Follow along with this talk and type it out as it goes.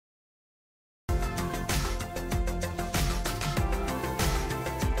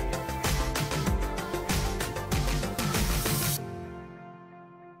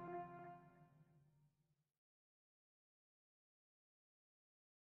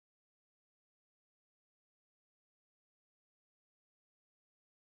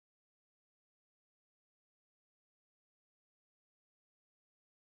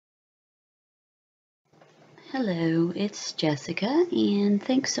Hello, it's Jessica, and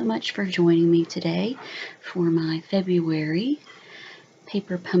thanks so much for joining me today for my February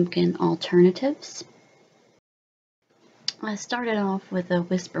Paper Pumpkin Alternatives. I started off with a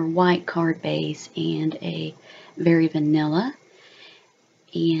Whisper White card base and a Very Vanilla,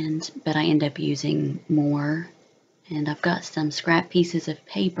 but I end up using more. And I've got some scrap pieces of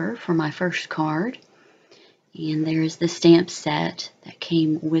paper for my first card, and there's the stamp set that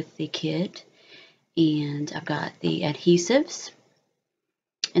came with the kit. And I've got the adhesives,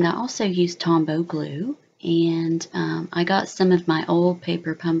 and I also used Tombow glue, and I got some of my old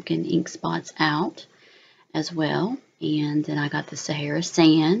Paper Pumpkin ink spots out as well, and then I got the Sahara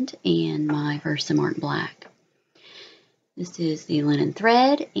Sand and my Versamark Black. This is the linen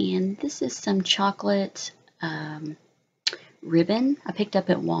thread, and this is some chocolate ribbon I picked up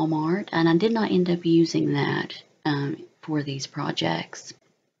at Walmart, and I did not end up using that for these projects.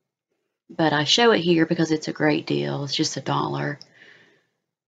 But I show it here because it's a great deal. It's just $1.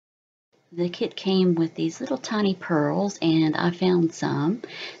 The kit came with these little tiny pearls, and I found some,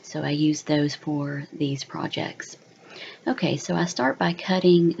 so I used those for these projects. Okay, so I start by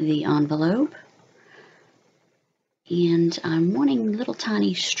cutting the envelope, and I'm wanting little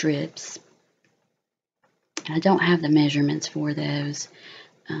tiny strips. I don't have the measurements for those.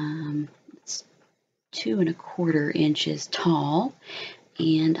 It's 2 1/4 inches tall,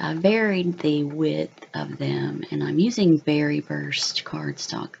 and I varied the width of them, and I'm using Berry Burst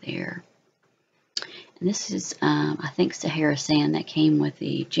cardstock there. And this is, I think, Sahara Sand that came with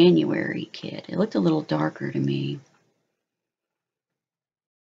the January kit. It looked a little darker to me.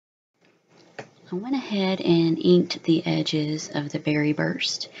 I went ahead and inked the edges of the Berry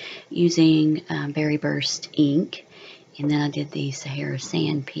Burst using Berry Burst ink, and then I did the Sahara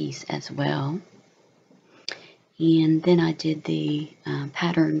Sand piece as well. And then I did the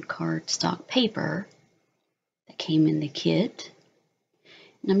pattern cardstock paper that came in the kit.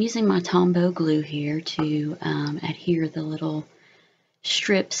 And I'm using my Tombow glue here to adhere the little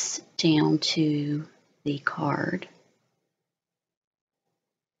strips down to the card.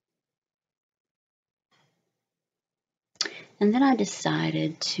 And then I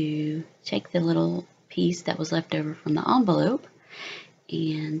decided to take the little piece that was left over from the envelope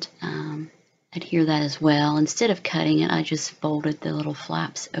and adhere that as well. Instead of cutting it, I just folded the little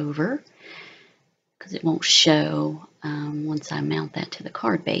flaps over because it won't show once I mount that to the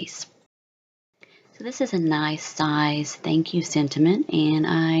card base. So this is a nice size thank you sentiment, and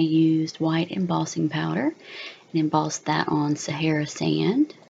I used white embossing powder and embossed that on Sahara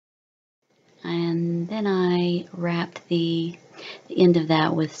Sand. And then I wrapped the end of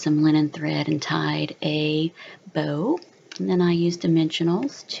that with some linen thread and tied a bow. And then I used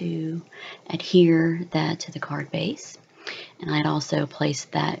dimensionals to adhere that to the card base. And I'd also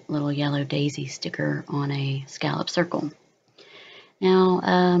placed that little yellow daisy sticker on a scallop circle. Now,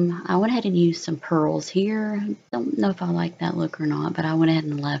 I went ahead and used some pearls here. Don't know if I like that look or not, but I went ahead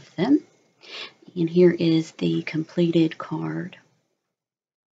and left them. And here is the completed card.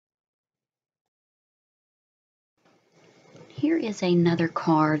 Here is another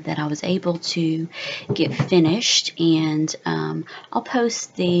card that I was able to get finished, and I'll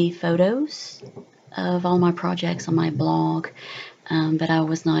post the photos of all my projects on my blog, but I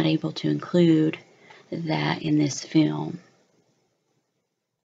was not able to include that in this film.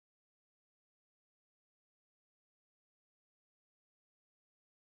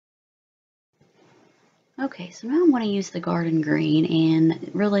 Okay, so now I'm going to use the garden green, and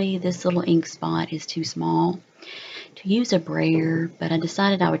really this little ink spot is too small to use a brayer, but I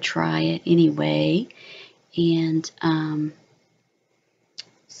decided I would try it anyway. And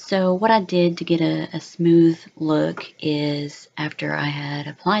so what I did to get a smooth look is, after I had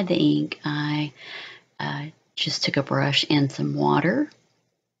applied the ink, I just took a brush and some water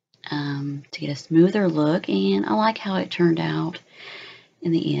to get a smoother look, and I like how it turned out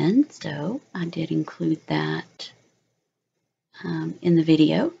in the end, so I did include that in the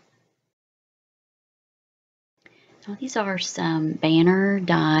video. Now, these are some banner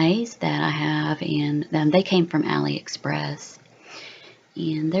dies that I have, and they came from AliExpress.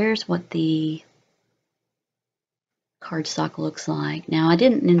 And there's what the cardstock looks like. Now, I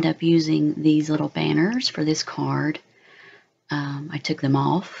didn't end up using these little banners for this card. I took them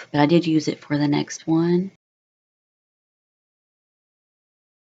off, but I did use it for the next one.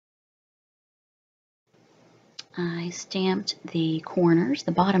 I stamped the corners,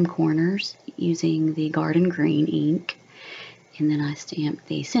 the bottom corners, using the garden green ink, and then I stamped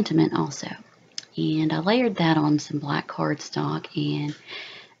the sentiment also. And I layered that on some black cardstock and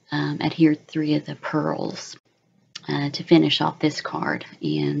adhered 3 of the pearls to finish off this card.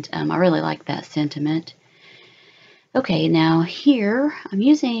 And I really like that sentiment. Okay, now here I'm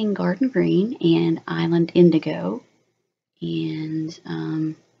using Garden Green and Island Indigo, and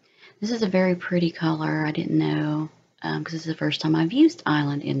this is a very pretty color. I didn't know because this is the first time I've used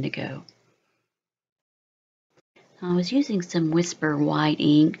Island Indigo. I was using some Whisper white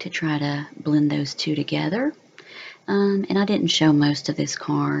ink to try to blend those two together, and I didn't show most of this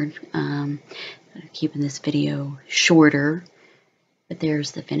card, keeping this video shorter, but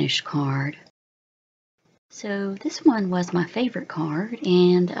there's the finished card. So this one was my favorite card,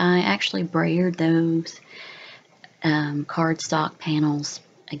 and I actually brayered those cardstock panels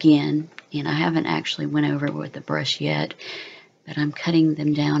again, and I haven't actually went over with the brush yet, but I'm cutting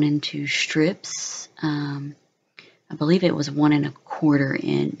them down into strips. I believe it was 1 1/4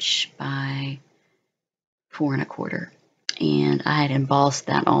 inch by 4 1/4, and I had embossed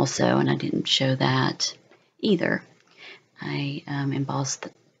that also, and I didn't show that either. I embossed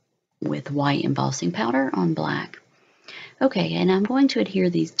with white embossing powder on black. Okay, and I'm going to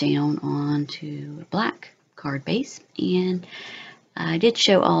adhere these down onto a black card base, and I did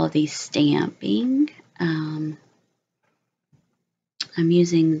show all of these stamping. I'm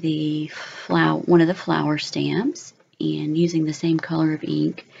using the one of the flower stamps and using the same color of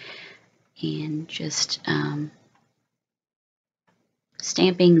ink and just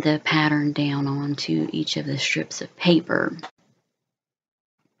stamping the pattern down onto each of the strips of paper.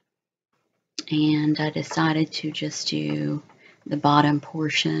 And I decided to just do the bottom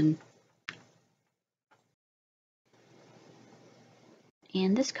portion.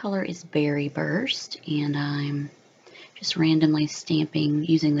 And this color is Berry Burst, and I'm just randomly stamping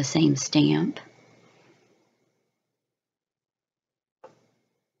using the same stamp.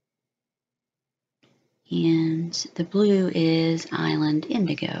 And the blue is Island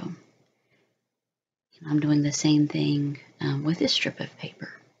Indigo. And I'm doing the same thing with this strip of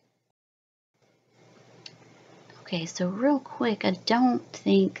paper. Okay, so real quick, I don't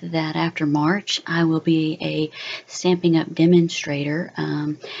think that after March I will be a Stampin' Up! Demonstrator.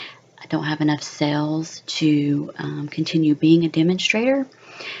 I don't have enough sales to continue being a demonstrator.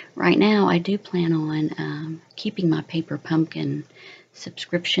 Right now, I do plan on keeping my Paper Pumpkin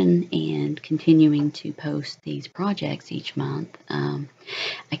subscription and continuing to post these projects each month.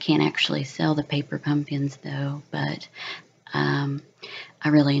 I can't actually sell the Paper Pumpkins though, but I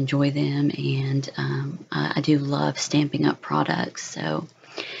really enjoy them, and I do love Stampin' Up! Products. So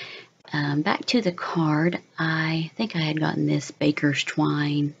back to the card, I think I had gotten this Baker's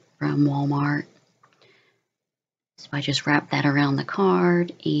Twine from Walmart. So I just wrapped that around the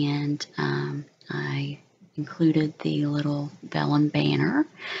card, and I included the little vellum banner,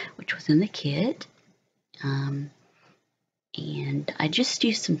 which was in the kit. And I just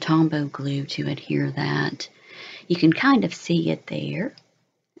used some Tombow glue to adhere that. You can kind of see it there.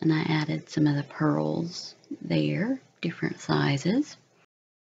 And I added some of the pearls there, different sizes.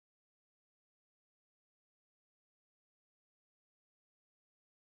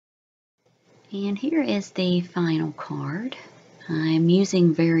 And here is the final card. I'm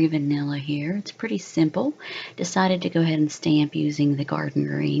using Very Vanilla here. It's pretty simple. Decided to go ahead and stamp using the Garden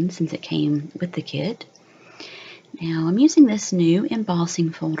Green since it came with the kit. Now I'm using this new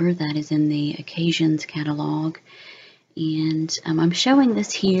embossing folder that is in the Occasions catalog. And I'm showing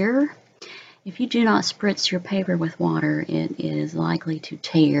this here. If you do not spritz your paper with water, it is likely to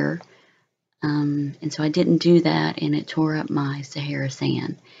tear. And so I didn't do that, and it tore up my Sahara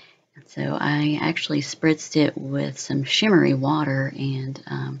sand. And so I actually spritzed it with some shimmery water,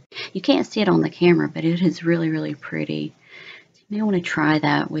 and you can't see it on the camera, but it is really, really pretty. So you may want to try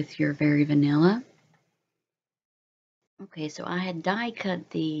that with your Very Vanilla. Okay, so I had die cut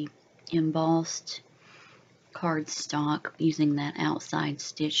the embossed cardstock using that outside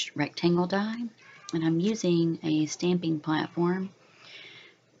stitched rectangle die, and I'm using a stamping platform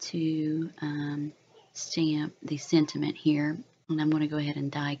to stamp the sentiment here, and I'm going to go ahead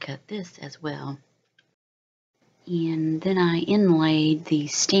and die cut this as well. And then I inlaid the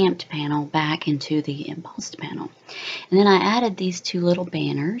stamped panel back into the embossed panel, and then I added these two little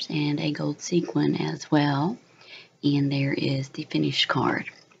banners and a gold sequin as well, and there is the finished card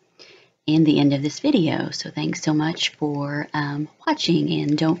and the end of this video. So thanks so much for watching,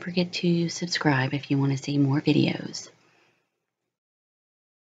 and don't forget to subscribe if you want to see more videos.